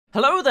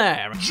Hello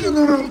there,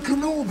 General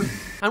Kenobi!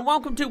 and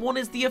welcome to what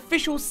is the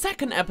official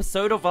second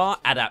episode of our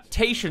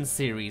Adaptation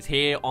series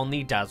here on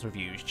the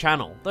DazzReviews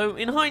channel, though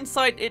in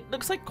hindsight it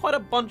looks like quite a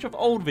bunch of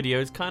old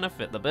videos kind of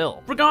fit the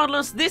bill.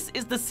 Regardless, this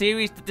is the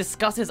series that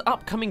discusses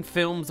upcoming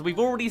films that we've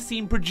already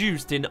seen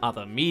produced in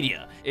other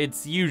media.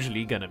 It's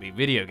usually gonna be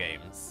video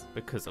games,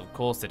 because of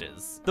course it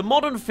is. The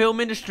modern film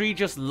industry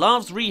just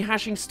loves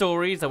rehashing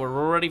stories that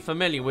we're already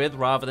familiar with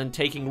rather than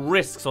taking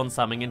risks on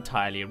something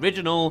entirely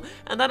original,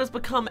 and that has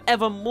become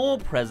ever more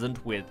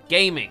present with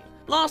gaming.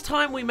 Last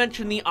time we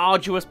mentioned the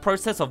arduous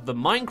process of the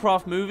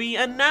Minecraft movie,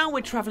 and now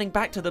we're traveling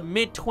back to the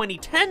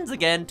mid-2010s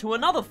again to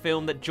another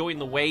film that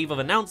joined the wave of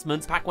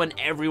announcements back when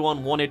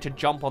everyone wanted to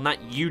jump on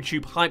that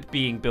YouTube hype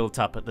being built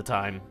up at the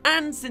time.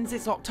 And since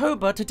it's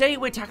October, today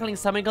we're tackling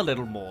something a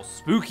little more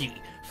spooky.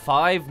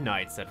 Five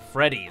Nights at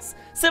Freddy's.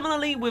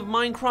 Similarly, with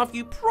Minecraft,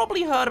 you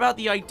probably heard about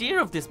the idea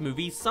of this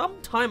movie some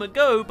time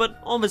ago, but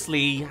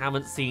obviously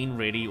haven't seen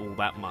really all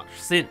that much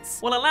since.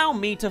 Well, allow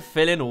me to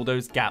fill in all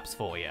those gaps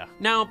for you.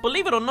 Now,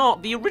 believe it or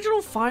not, the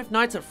original Five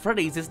Nights at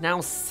Freddy's is now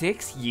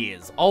 6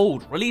 years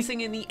old,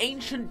 releasing in the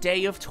ancient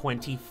day of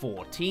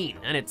 2014,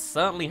 and it's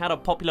certainly had a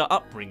popular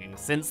upbringing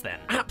since then.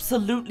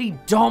 Absolutely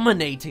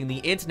dominating the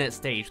internet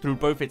stage through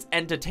both its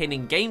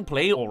entertaining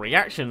gameplay or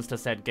reactions to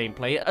said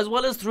gameplay, as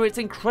well as through its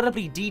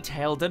incredibly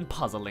detailed and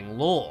puzzling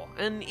lore.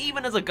 And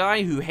even as a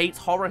guy who hates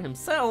horror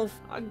himself,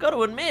 I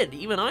gotta admit,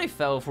 even I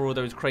fell for all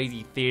those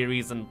crazy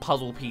theories and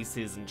puzzle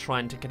pieces and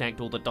trying to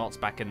connect all the dots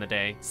back in the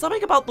day.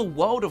 Something about the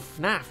world of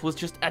FNAF was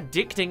just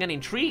addicting and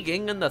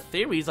intriguing, and the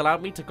theories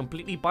allowed me to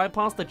completely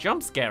bypass the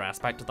jump scare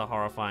aspect of the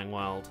horrifying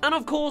world. And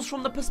of course,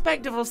 from the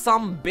perspective of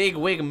some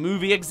bigwig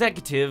movie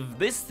executive,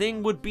 this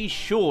thing would be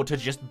sure to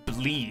just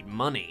bleed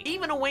money.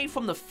 Even away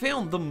from the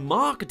film, the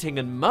marketing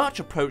and merch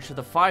approach to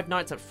the Five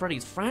Nights at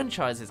Freddy's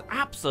franchise is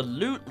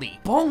absolutely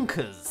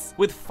bonkers,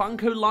 with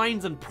Funko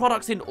lines and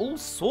products in all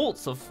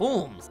sorts of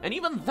forms, and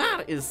even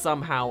that is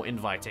somehow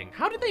inviting.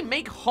 How did they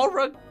make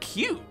horror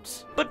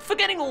cute? But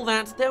forgetting all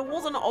that, there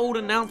was an old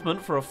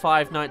announcement for a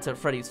Five Nights at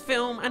Freddy's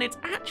film, and it's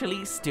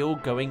actually still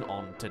going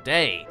on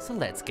today, so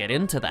let's get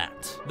into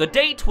that. The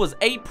date was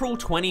April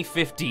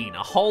 2015, a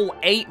whole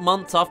 8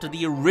 months after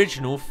the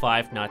original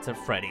Five Nights at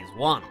Freddy's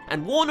 1,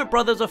 and Warner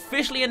Brothers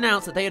officially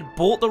announced that they had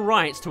bought the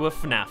rights to a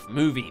FNAF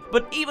movie.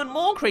 But even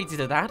more crazy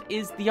to that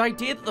is the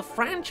idea that the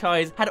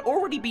franchise had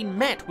already been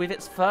met with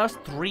its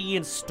first 3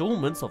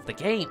 installments of the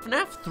game.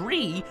 FNAF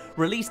 3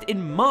 released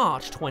in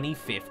March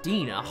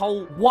 2015, a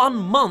whole 1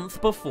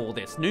 month before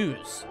this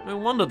news. No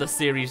wonder the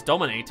series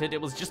dominated,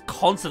 it was just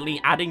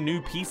constantly adding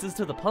new pieces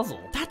to the puzzle.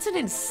 That's an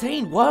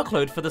insane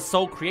workload for the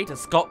sole creator,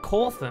 Scott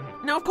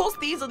Cawthorn. Now of course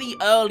these are the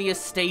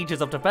earliest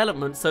stages of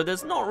development, so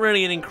there's not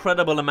really an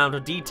incredible amount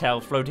of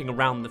detail floating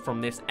around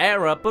from this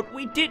era, but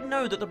we did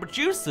know that the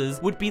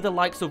producers would be the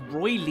likes of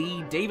Roy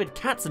Lee, David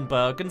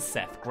Katzenberg, and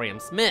Seth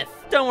Graham-Smith.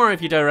 Don't worry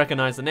if you don't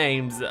recognize the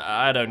names,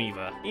 I don't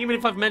either. Even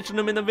if I've mentioned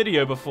them in the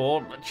video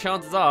before,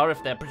 chances are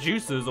if they're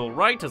producers or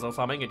writers or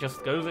something, it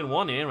just goes in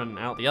one ear and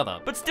out the other.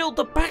 But still,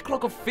 the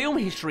backlog of film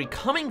history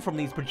coming from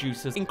these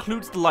producers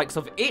includes the likes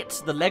of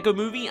It, the Lego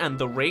Movie, and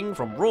The Ring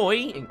from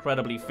Roy,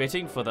 incredibly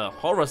fitting for the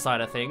horror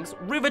side of things,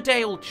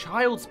 Riverdale,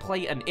 Child's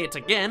Play, and It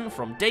Again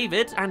from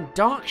David, and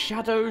Dark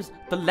Shadows,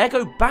 the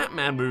Lego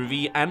Batman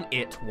Movie, and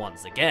It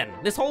once again.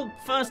 This whole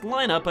first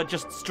lineup are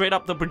just straight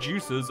up the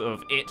producers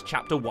of It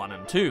Chapter 1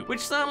 and 2, which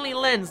certainly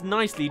lends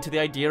nicely to the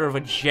idea of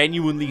a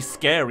genuinely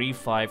scary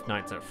Five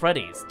Nights at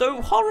Freddy's.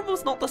 Though horror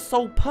was not the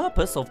sole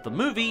purpose of the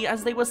movie,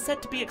 as they were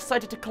said to be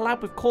excited to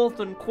collab with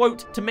Cawthorn,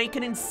 quote, to make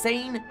an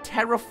insane,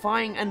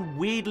 terrifying, and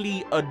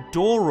weirdly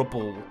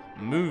adorable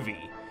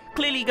movie.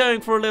 Clearly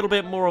going for a little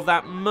bit more of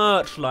that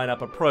merch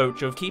lineup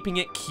approach of keeping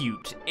it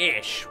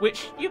cute-ish,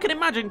 which you can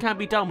imagine can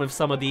be done with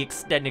some of the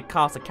extended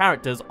cast of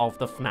characters of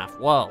the FNAF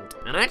world.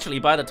 And actually,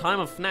 by the time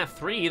of FNAF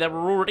 3, there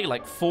were already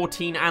like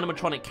 14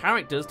 animatronic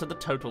characters to the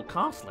total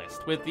cast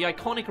list, with the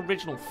iconic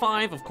original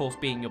 5, of course,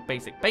 being your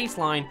basic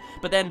baseline,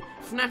 but then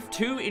FNAF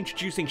 2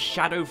 introducing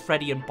Shadow,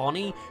 Freddy, and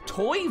Bonnie,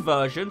 toy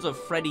versions of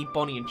Freddy,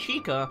 Bonnie, and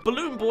Chica,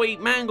 Balloon Boy,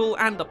 Mangle,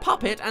 and the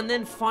Puppet, and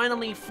then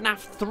finally FNAF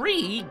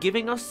 3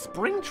 giving us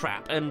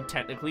Springtrap, and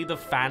technically the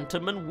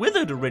Phantom and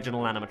Withered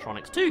original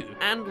animatronics too.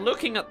 And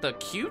looking at the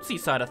cutesy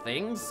side of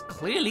things,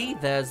 clearly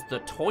there's the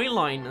toy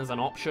line as an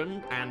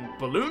option, and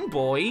Balloon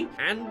Boy,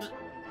 and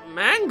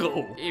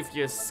Mangle, if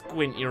you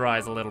squint your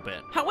eyes a little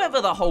bit.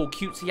 However the whole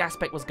cutesy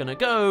aspect was gonna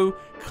go,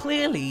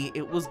 clearly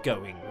it was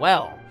going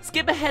well.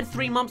 Skip ahead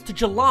 3 months to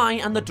July,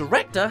 and the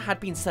director had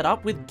been set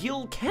up with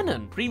Gil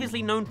Kennan,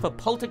 previously known for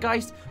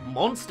Poltergeist,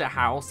 Monster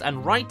House,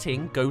 and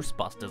writing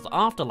Ghostbusters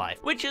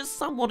Afterlife, which is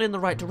somewhat in the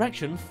right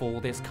direction for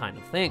this kind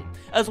of thing.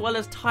 As well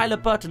as Tyler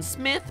Burton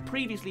Smith,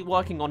 previously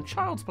working on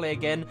Child's Play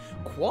again,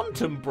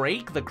 Quantum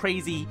Break, the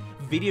crazy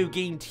video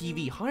game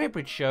TV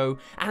hybrid show,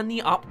 and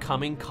the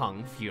upcoming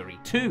Kung Fury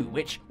 2. 2,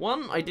 which,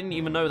 1, I didn't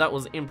even know that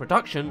was in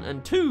production,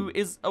 and 2,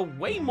 is a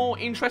way more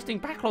interesting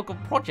backlog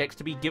of projects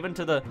to be given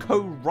to the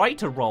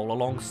co-writer role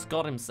along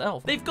Scott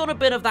himself. They've got a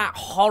bit of that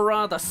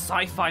horror, the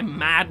sci-fi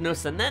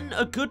madness, and then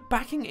a good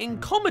backing in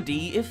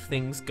comedy if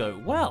things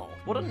go well.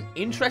 What an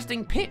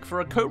interesting pick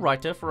for a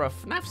co-writer for a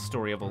FNAF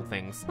story of all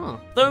things.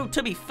 Though,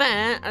 to be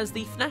fair, as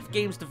the FNAF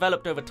games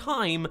developed over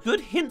time,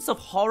 good hints of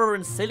horror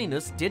and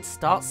silliness did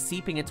start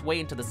seeping its way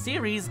into the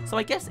series, so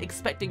I guess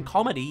expecting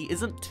comedy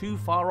isn't too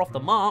far off the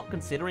mark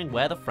considering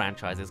where the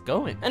franchise is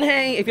going. And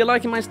hey, if you're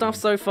liking my stuff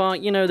so far,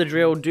 you know the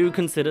drill, do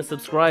consider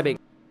subscribing.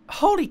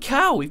 Holy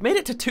cow, we've made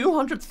it to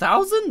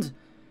 200,000?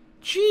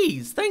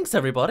 Jeez, thanks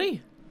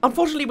everybody.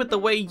 Unfortunately, with the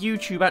way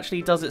YouTube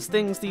actually does its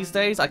things these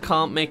days, I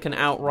can't make an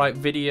outright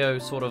video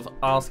sort of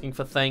asking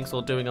for thanks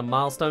or doing a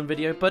milestone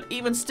video, but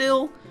even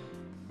still,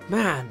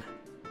 man,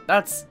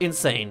 that's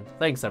insane.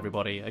 Thanks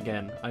everybody,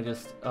 again.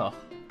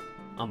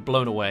 I'm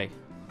blown away.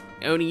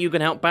 Only you can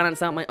help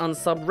balance out my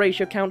unsub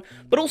ratio count,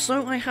 but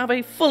also I have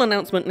a full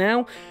announcement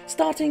now.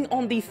 Starting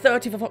on the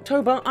 30th of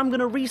October, I'm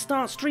going to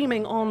restart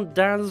streaming on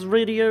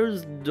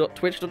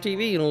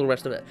DazzReviews.twitch.tv and all the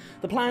rest of it.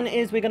 The plan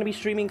is we're going to be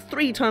streaming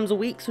 3 times a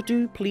week, so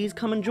do please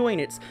come and join.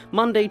 It's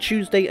Monday,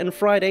 Tuesday, and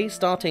Friday,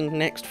 starting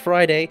next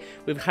Friday,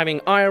 with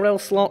having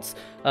IRL slots,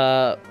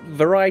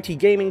 variety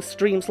gaming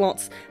stream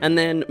slots, and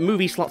then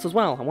movie slots as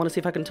well. I want to see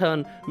if I can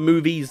turn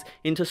movies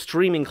into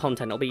streaming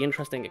content. It'll be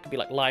interesting. It could be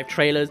like live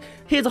trailers.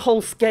 Here's a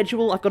whole schedule.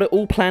 I've got it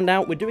all planned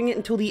out. We're doing it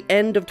until the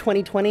end of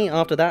 2020.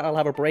 After that, I'll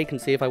have a break and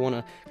see if I want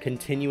to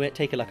continue it,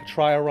 take it like a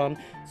trial run.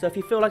 So if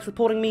you feel like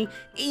supporting me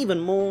even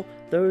more,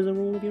 those are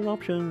all of your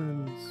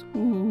options.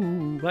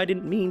 Ooh, I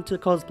didn't mean to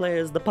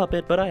cosplay as the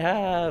puppet, but I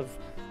have.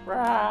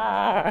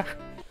 Rah!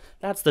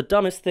 That's the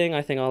dumbest thing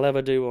I think I'll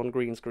ever do on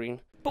green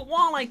screen. But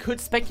while I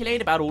could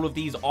speculate about all of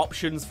these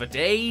options for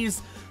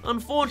days,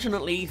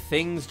 unfortunately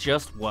things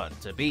just weren't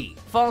to be.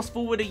 Fast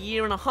forward a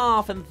year and a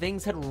half and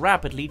things had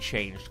rapidly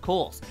changed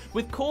course,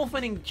 with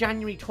Cawthorn in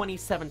January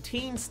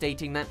 2017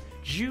 stating that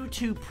due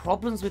to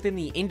problems within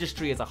the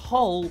industry as a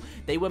whole,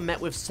 they were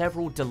met with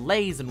several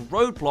delays and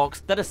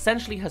roadblocks that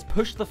essentially has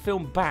pushed the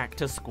film back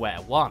to square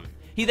one.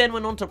 He then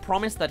went on to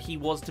promise that he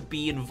was to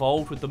be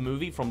involved with the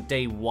movie from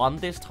day one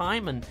this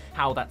time, and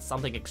how that's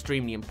something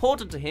extremely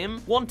important to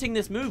him, wanting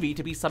this movie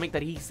to be something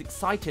that he's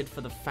excited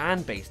for the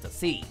fan base to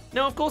see.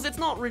 Now, of course, it's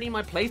not really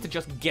my place to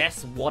just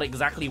guess what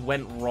exactly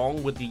went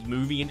wrong with the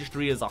movie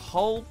industry as a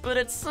whole, but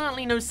it's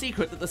certainly no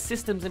secret that the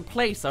systems in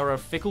place are a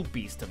fickle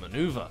beast to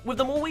maneuver, with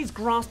them always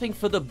grasping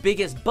for the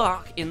biggest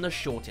buck in the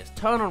shortest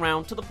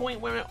turnaround, to the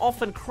point where it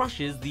often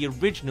crushes the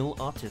original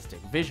artistic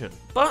vision.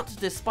 But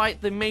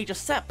despite the major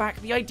setback,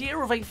 the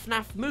idea of a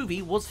FNAF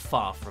movie was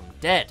far from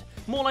dead.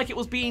 More like it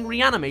was being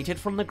reanimated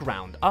from the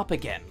ground up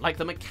again, like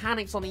the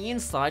mechanics on the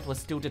inside were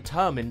still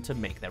determined to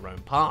make their own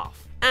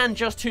path. And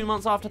just 2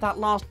 months after that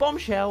last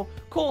bombshell,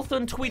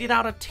 Cawthorn tweeted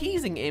out a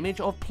teasing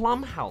image of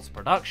Blumhouse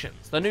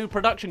Productions, the new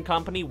production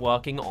company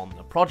working on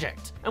the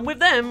project. And with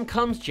them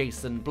comes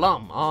Jason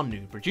Blum, our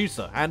new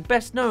producer, and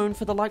best known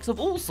for the likes of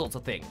all sorts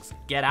of things.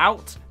 Get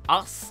Out,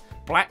 Us,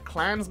 Black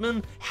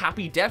Klansman,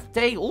 Happy Death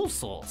Day, all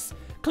sorts.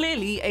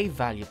 Clearly a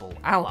valuable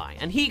ally,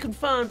 and he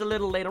confirmed a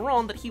little later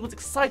on that he was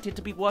excited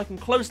to be working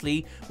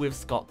closely with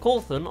Scott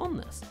Cawthorn on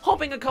this.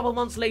 Hopping a couple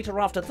months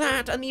later after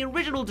that, and the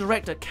original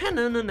director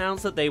Cannon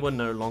announced that they were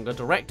no longer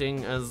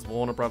directing, as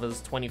Warner Bros.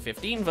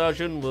 2015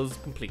 version was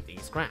completely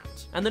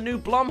scrapped, and the new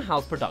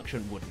Blumhouse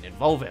production wouldn't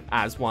involve him,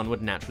 as one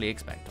would naturally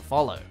expect to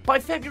follow. By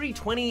February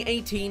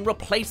 2018,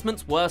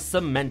 replacements were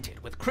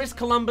cemented, with Chris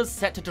Columbus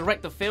set to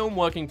direct the film,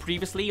 working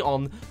previously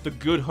on the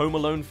good Home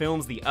Alone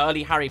films, the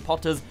early Harry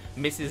Potters,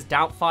 Mrs.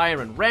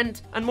 Doubtfire and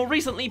Rent, and more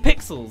recently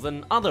Pixels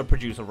and other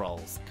producer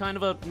roles. Kind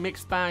of a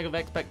mixed bag of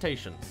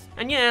expectations.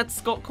 And yet,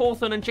 Scott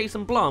Cawthorn and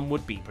Jason Blum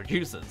would be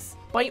producers.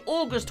 By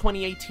August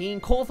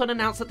 2018, Cawthorn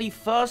announced that the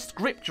first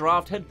script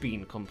draft had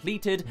been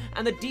completed,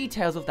 and the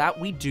details of that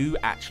we do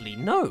actually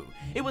know.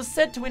 It was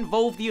said to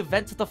involve the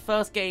events of the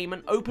first game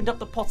and opened up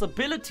the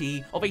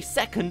possibility of a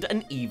second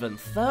and even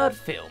third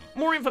film.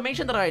 More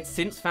information that I had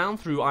since found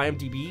through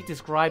IMDb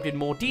described in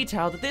more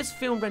detail that this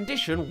film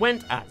rendition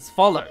went as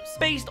follows.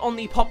 Based on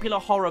the popular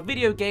horror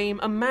video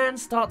game, a man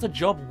starts a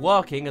job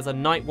working as a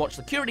night watch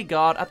security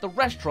guard at the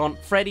restaurant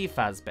Freddy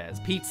Fazbear's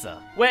Pizza,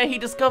 where he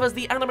discovers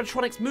the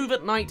animatronics move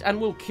at night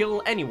and will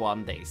kill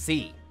anyone they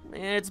see.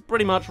 It's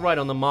pretty much right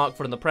on the mark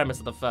for the premise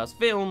of the first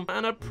film,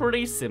 and a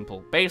pretty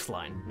simple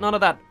baseline. None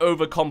of that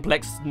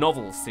over-complex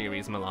novel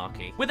series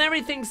malarkey. With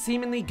everything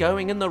seemingly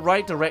going in the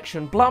right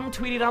direction, Blum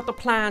tweeted out the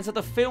plans that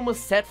the film was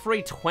set for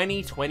a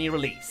 2020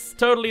 release.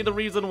 Totally the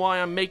reason why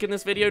I'm making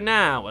this video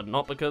now, and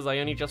not because I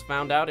only just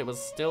found out it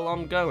was still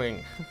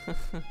ongoing.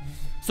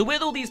 So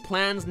with all these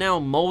plans now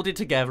molded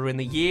together in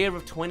the year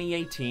of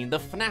 2018, the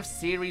FNAF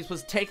series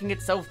was taking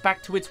itself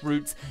back to its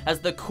roots, as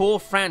the core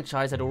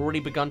franchise had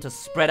already begun to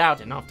spread out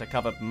enough to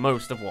cover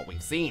most of what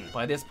we've seen.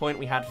 By this point,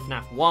 we had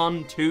FNAF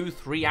 1, 2,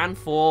 3, and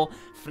 4,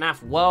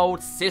 FNAF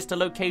World, Sister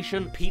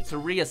Location,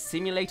 Pizzeria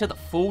Simulator, the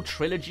full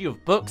trilogy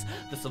of books,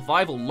 the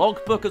Survival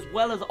Logbook, as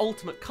well as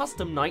Ultimate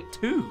Custom Night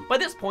 2. By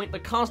this point, the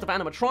cast of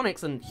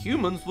animatronics and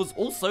humans was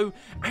also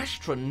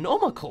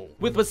astronomical,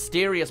 with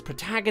mysterious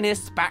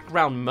protagonists,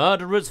 background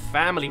murderers,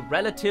 family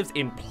relatives,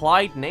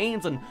 implied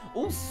names, and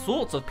all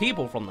sorts of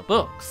people from the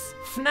books.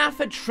 FNAF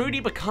had truly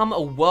become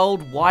a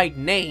worldwide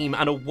name,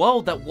 and a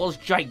world that was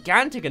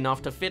gigantic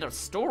enough to fit a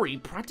story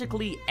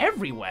practically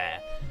everywhere.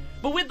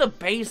 But with the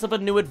base of a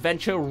new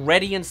adventure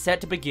ready and set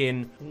to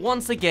begin,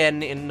 once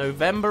again in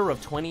November of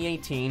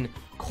 2018,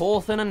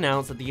 Cawthorn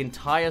announced that the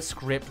entire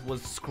script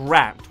was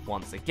scrapped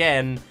once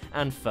again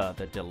and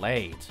further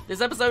delayed.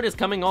 This episode is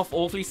coming off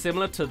awfully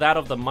similar to that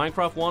of the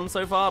Minecraft one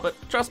so far, but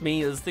trust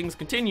me, as things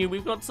continue,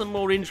 we've got some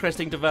more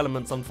interesting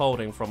developments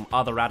unfolding from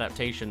other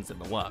adaptations in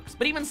the works.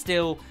 But even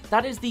still,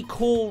 that is the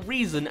core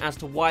reason as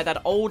to why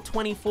that old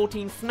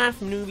 2014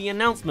 FNAF movie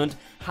announcement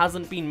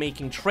hasn't been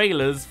making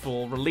trailers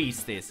for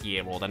release this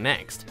year or the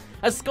next.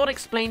 As Scott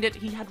explained it,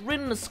 he had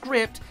written a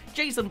script,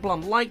 Jason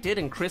Blum liked it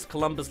and Chris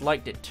Columbus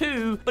liked it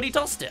too, but he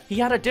tossed it. He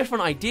had a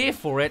different idea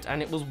for it,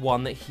 and it was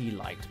one that he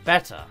liked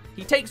better.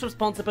 He takes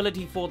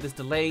responsibility for this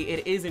delay,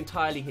 it is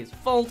entirely his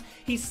fault.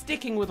 He's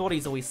sticking with what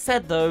he's always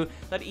said though,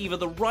 that either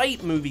the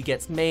right movie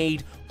gets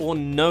made or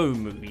no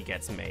movie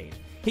gets made.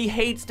 He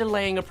hates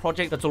delaying a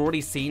project that's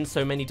already seen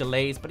so many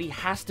delays, but he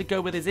has to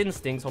go with his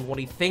instincts on what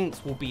he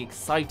thinks will be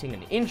exciting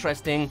and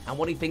interesting, and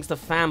what he thinks the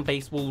fan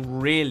base will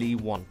really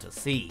want to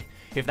see.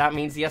 If that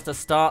means he has to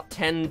start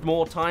 10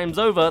 more times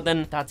over,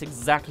 then that's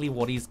exactly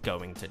what he's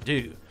going to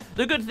do.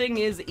 The good thing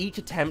is, each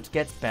attempt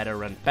gets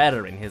better and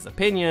better in his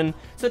opinion,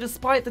 so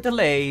despite the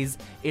delays,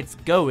 it's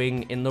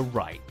going in the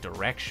right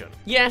direction.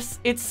 Yes,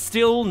 it's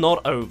still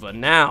not over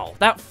now.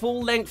 That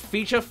full-length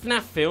feature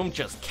FNAF film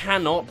just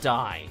cannot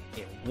die.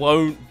 It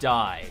won't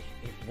die.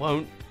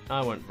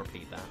 I won't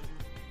repeat that.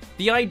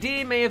 The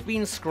idea may have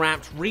been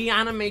scrapped,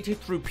 reanimated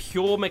through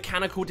pure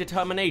mechanical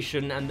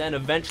determination, and then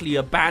eventually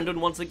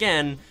abandoned once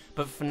again,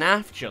 but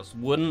FNAF just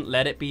wouldn't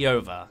let it be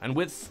over. And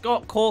with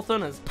Scott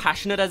Cawthorn, as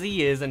passionate as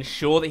he is and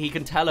sure that he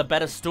can tell a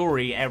better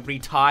story every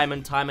time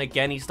and time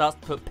again he starts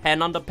to put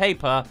pen under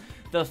paper,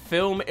 the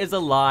film is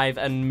alive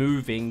and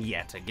moving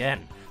yet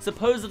again.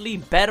 Supposedly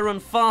better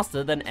and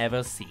faster than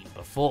ever seen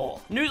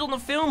before. News on the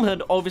film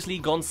had obviously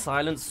gone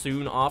silent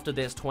soon after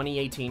this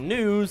 2018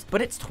 news,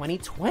 but it's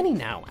 2020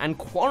 now, and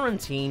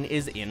quarantine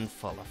is in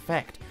full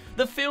effect.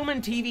 The film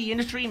and TV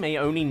industry may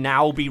only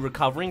now be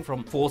recovering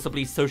from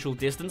forcibly social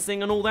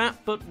distancing and all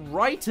that, but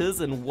writers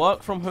and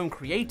work-from-home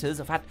creators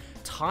have had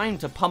time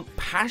to pump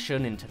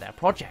passion into their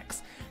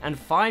projects. And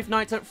Five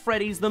Nights at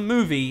Freddy's the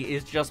movie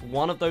is just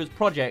one of those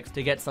projects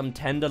to get some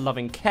tender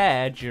loving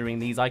care during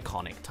these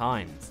iconic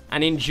times.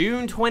 And in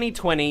June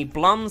 2020,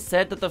 Blum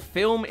said that the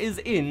film is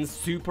in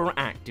super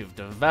active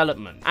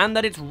development, and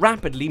that it's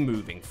rapidly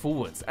moving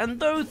forwards.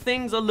 And though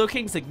things are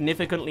looking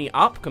significantly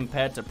up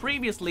compared to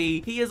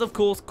previously, he is of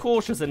course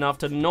cautious enough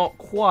to not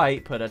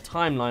quite put a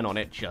timeline on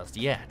it just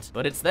yet.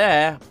 But it's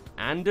there,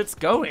 and it's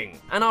going.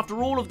 And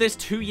after all of this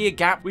 2-year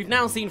gap, we've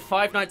now seen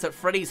Five Nights at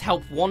Freddy's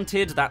Help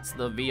Wanted, that's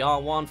the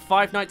VR one,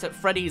 Five Nights at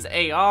Freddy's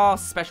AR,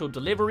 Special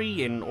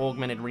Delivery in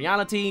augmented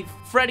reality,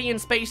 Freddy in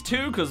Space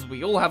 2, because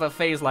we all have a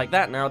phase like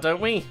that now,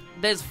 don't we?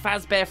 There's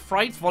Fazbear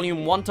Frights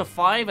Volume 1 to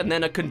 5, and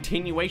then a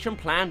continuation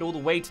planned all the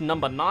way to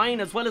number 9,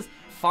 as well as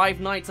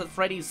Five Nights at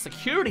Freddy's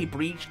Security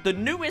Breach, the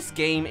newest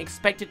game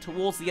expected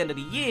towards the end of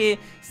the year,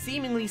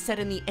 seemingly set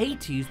in the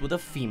 80s with a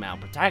female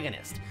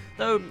protagonist.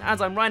 Though,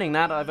 as I'm writing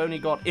that, I've only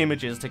got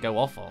images to go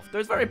off of. Though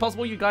it's very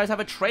possible you guys have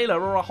a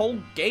trailer or a whole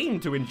game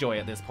to enjoy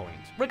at this point.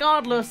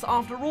 Regardless,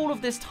 after all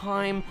of this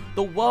time,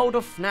 the world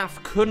of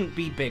FNAF couldn't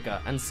be bigger,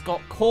 and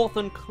Scott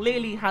Cawthorn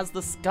clearly has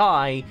the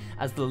sky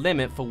as the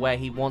limit for where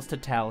he wants to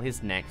tell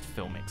his next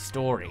filmic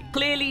story.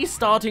 Clearly,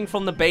 starting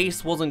from the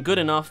base wasn't good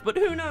enough, but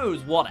who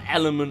knows what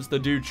elements the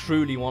dude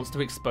truly wants to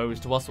expose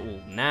to us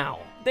all now.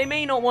 They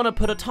may not want to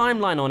put a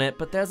timeline on it,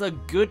 but there's a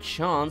good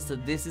chance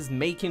that this is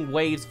making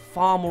waves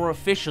far more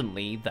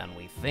efficiently than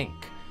we think.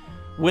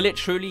 Will it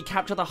truly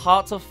capture the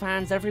hearts of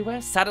fans everywhere,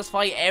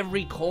 satisfy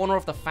every corner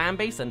of the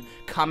fanbase, and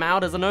come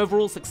out as an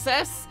overall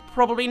success?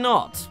 Probably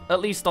not, at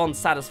least on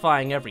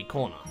satisfying every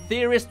corner.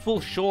 Theorists will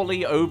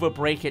surely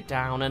over-break it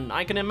down, and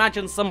I can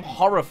imagine some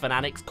horror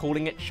fanatics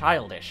calling it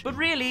childish. But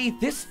really,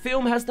 this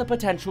film has the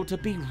potential to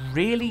be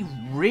really,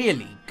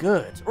 really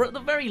good, or at the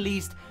very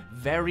least,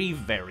 very,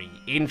 very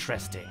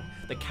interesting.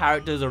 The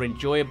characters are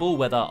enjoyable,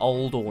 whether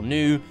old or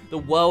new, the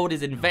world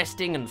is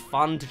investing and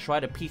fun to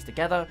try to piece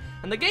together,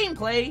 and the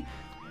gameplay,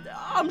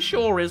 I'm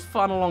sure is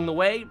fun along the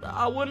way.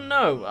 I wouldn't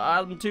know,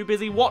 I'm too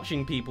busy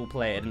watching people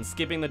play it and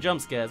skipping the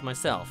jump scares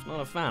myself. Not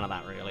a fan of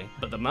that really.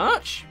 But the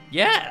merch?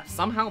 Yeah,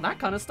 somehow that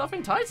kind of stuff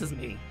entices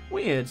me.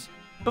 Weird.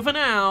 But for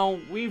now,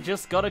 we've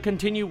just got to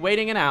continue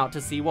waiting it out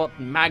to see what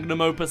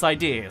magnum opus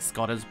ideas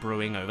Scott is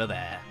brewing over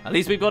there. At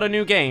least we've got a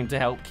new game to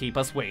help keep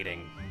us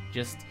waiting.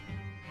 Just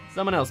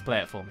someone else play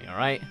it for me,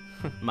 alright?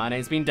 My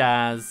name's been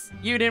Dazz,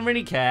 you didn't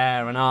really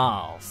care, and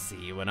I'll see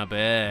you in a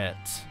bit.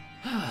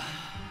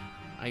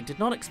 I did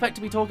not expect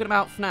to be talking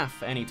about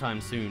FNAF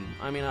anytime soon.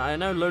 I mean, I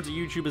know loads of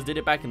YouTubers did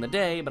it back in the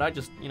day, but I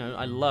just, you know,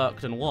 I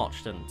lurked and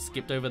watched and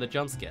skipped over the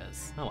jump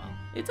scares. Oh well.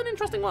 It's an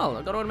interesting world,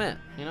 I've got to admit,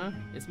 you know?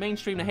 It's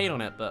mainstream to hate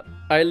on it, but...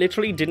 I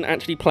literally didn't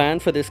actually plan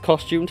for this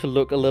costume to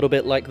look a little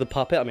bit like the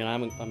puppet. I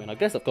mean, I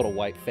guess I've got a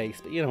white face,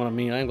 but you know what I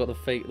mean? I haven't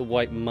got the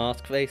white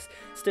mask face.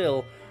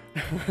 Still,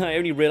 I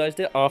only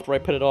realized it after I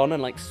put it on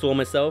and, like, saw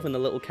myself in the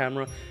little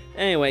camera.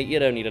 Anyway, you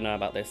don't need to know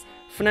about this.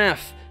 FNAF!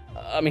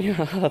 I mean,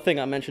 I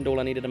think I mentioned all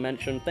I needed to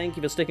mention. Thank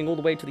you for sticking all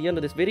the way to the end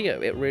of this video.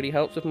 It really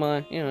helps with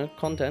my, you know,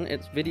 content.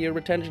 It's video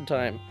retention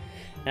time.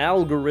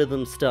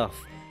 Algorithm stuff.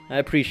 I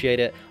appreciate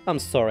it. I'm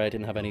sorry I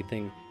didn't have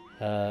anything,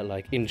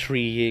 like,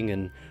 intriguing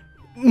and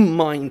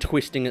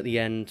mind-twisting at the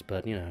end,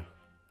 but, you know,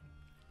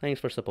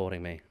 thanks for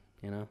supporting me,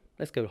 you know?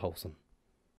 Let's go wholesome.